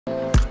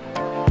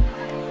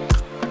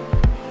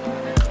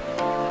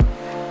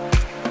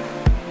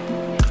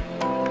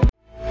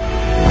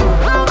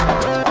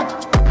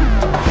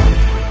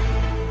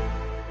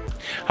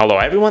Hello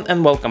everyone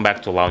and welcome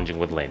back to Lounging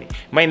with Lenny.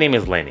 My name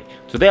is Lenny.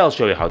 Today I'll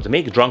show you how to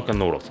make drunken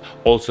noodles,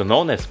 also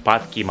known as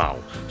pad Kee Mao.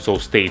 So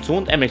stay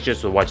tuned and make sure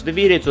to watch the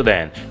video to the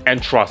end,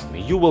 and trust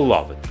me, you will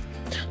love it.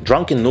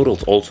 Drunken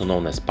noodles, also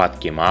known as pad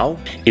Kee Mao,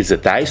 is a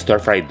Thai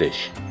stir-fried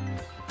dish.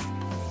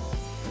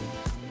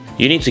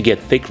 You need to get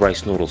thick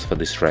rice noodles for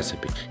this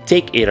recipe.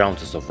 Take 8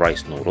 ounces of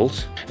rice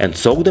noodles and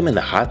soak them in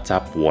the hot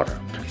tap water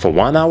for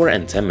 1 hour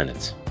and 10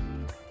 minutes.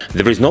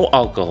 There is no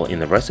alcohol in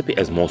the recipe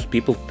as most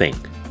people think.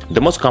 The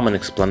most common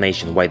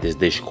explanation why this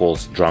dish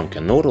calls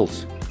drunken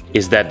noodles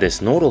is that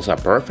these noodles are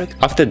perfect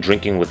after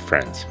drinking with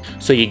friends.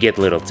 So you get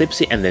a little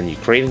tipsy and then you're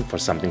craving for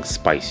something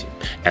spicy.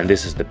 And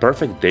this is the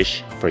perfect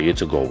dish for you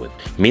to go with.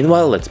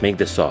 Meanwhile, let's make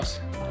the sauce.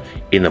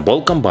 In a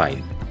bowl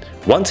combine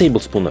 1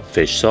 tablespoon of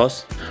fish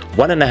sauce,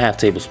 1.5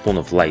 tablespoons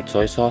of light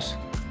soy sauce,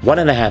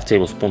 1.5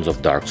 tablespoons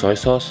of dark soy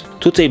sauce,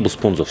 2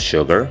 tablespoons of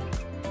sugar,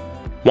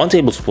 1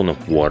 tablespoon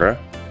of water,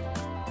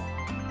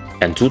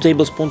 and 2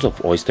 tablespoons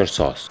of oyster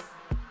sauce.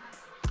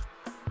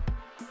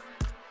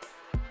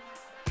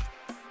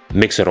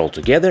 Mix it all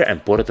together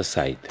and put it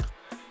aside.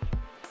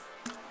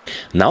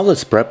 Now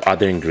let's prep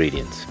other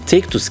ingredients.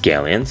 Take 2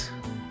 scallions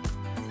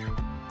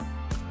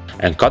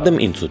and cut them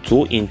into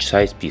 2-inch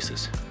size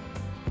pieces.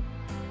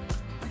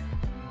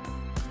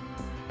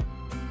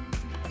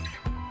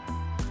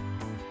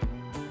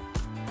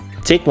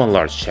 Take 1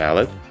 large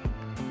shallot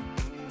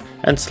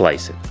and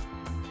slice it.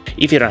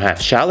 If you don't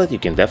have shallot, you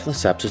can definitely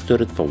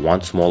substitute it for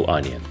 1 small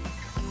onion.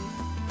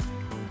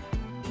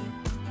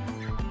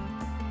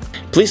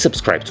 Please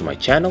subscribe to my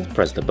channel,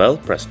 press the bell,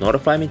 press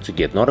notify me to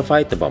get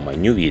notified about my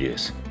new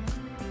videos.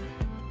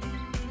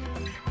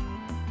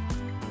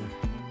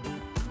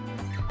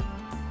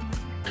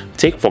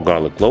 Take 4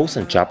 garlic cloves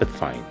and chop it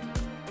fine.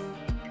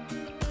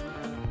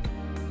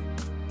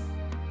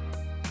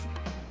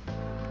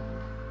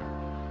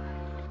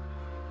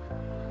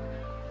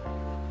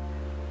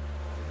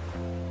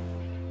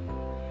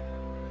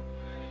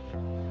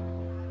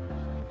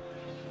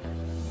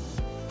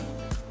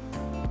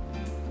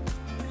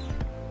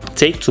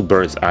 Take 2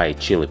 bird's eye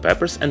chili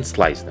peppers and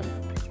slice them.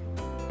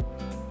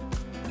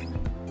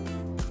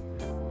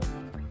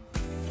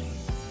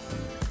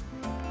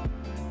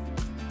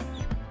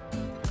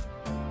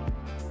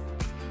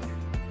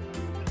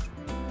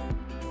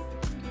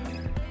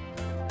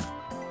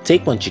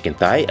 Take 1 chicken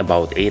thigh,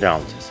 about 8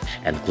 ounces,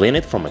 and clean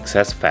it from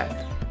excess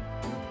fat.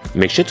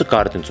 Make sure to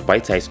cut it into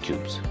bite-sized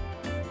cubes.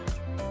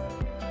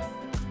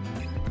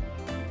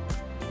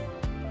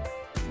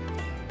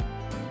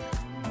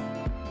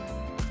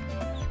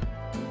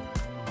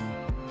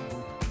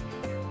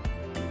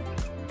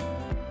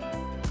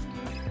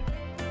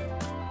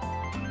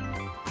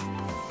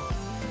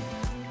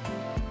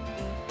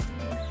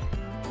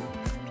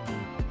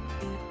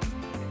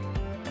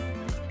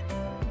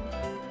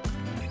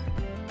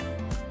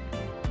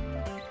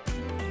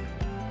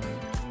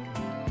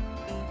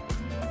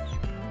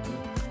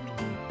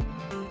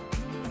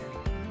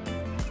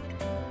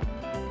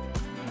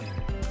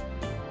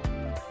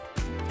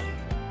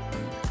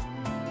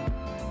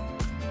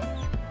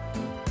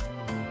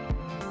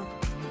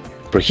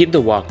 Preheat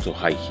the wok to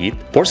high heat,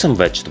 pour some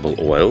vegetable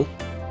oil,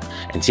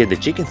 and sear the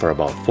chicken for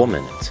about 4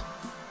 minutes.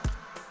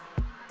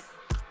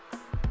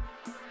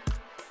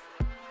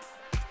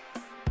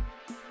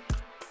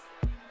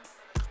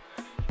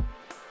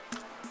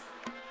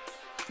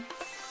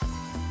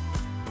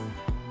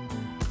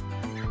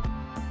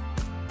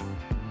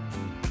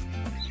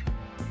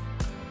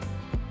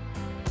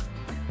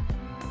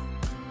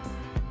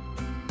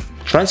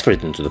 Transfer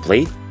it into the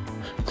plate,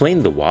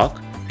 clean the wok,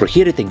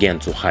 preheat it again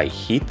to high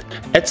heat,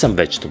 add some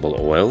vegetable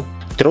oil,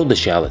 throw the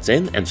shallots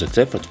in and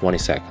saute for 20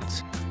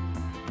 seconds.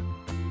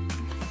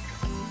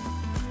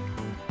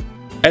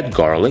 Add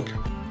garlic,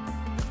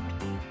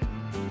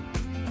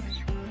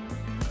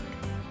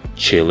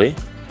 chili,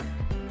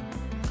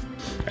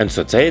 and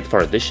saute it for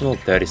additional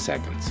 30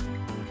 seconds.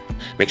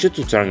 Make sure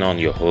to turn on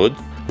your hood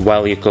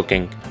while you're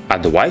cooking,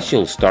 otherwise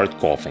you'll start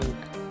coughing.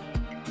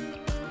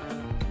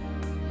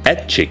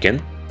 Add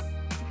chicken,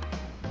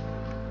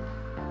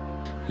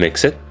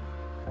 mix it,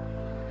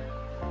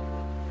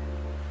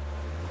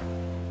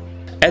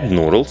 add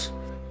noodles,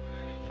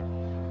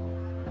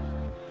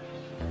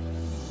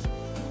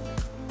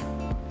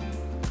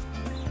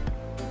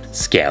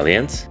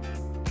 scallions,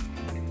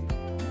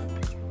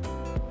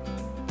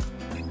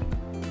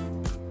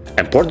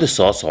 and pour the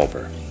sauce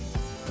over.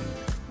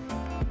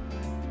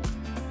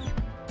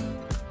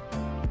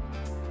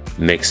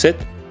 Mix it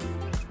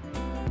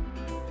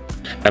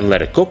and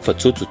let it cook for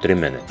 2 to 3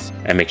 minutes,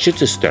 and make sure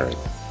to stir it.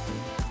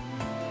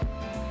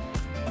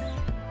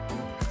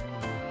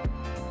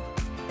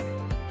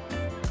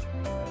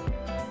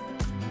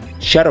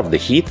 Shut off the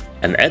heat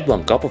and add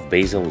 1 cup of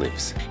basil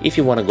leaves. If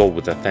you want to go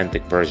with the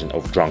authentic version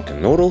of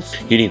drunken noodles,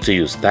 you need to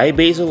use Thai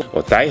basil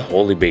or Thai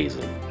holy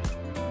basil.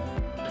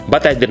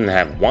 But I didn't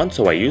have one,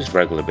 so I used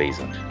regular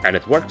basil, and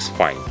it works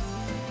fine.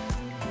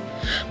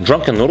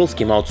 Drunken noodles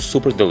came out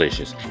super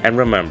delicious, and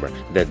remember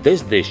that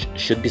this dish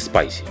should be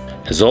spicy.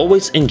 As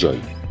always,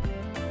 enjoy!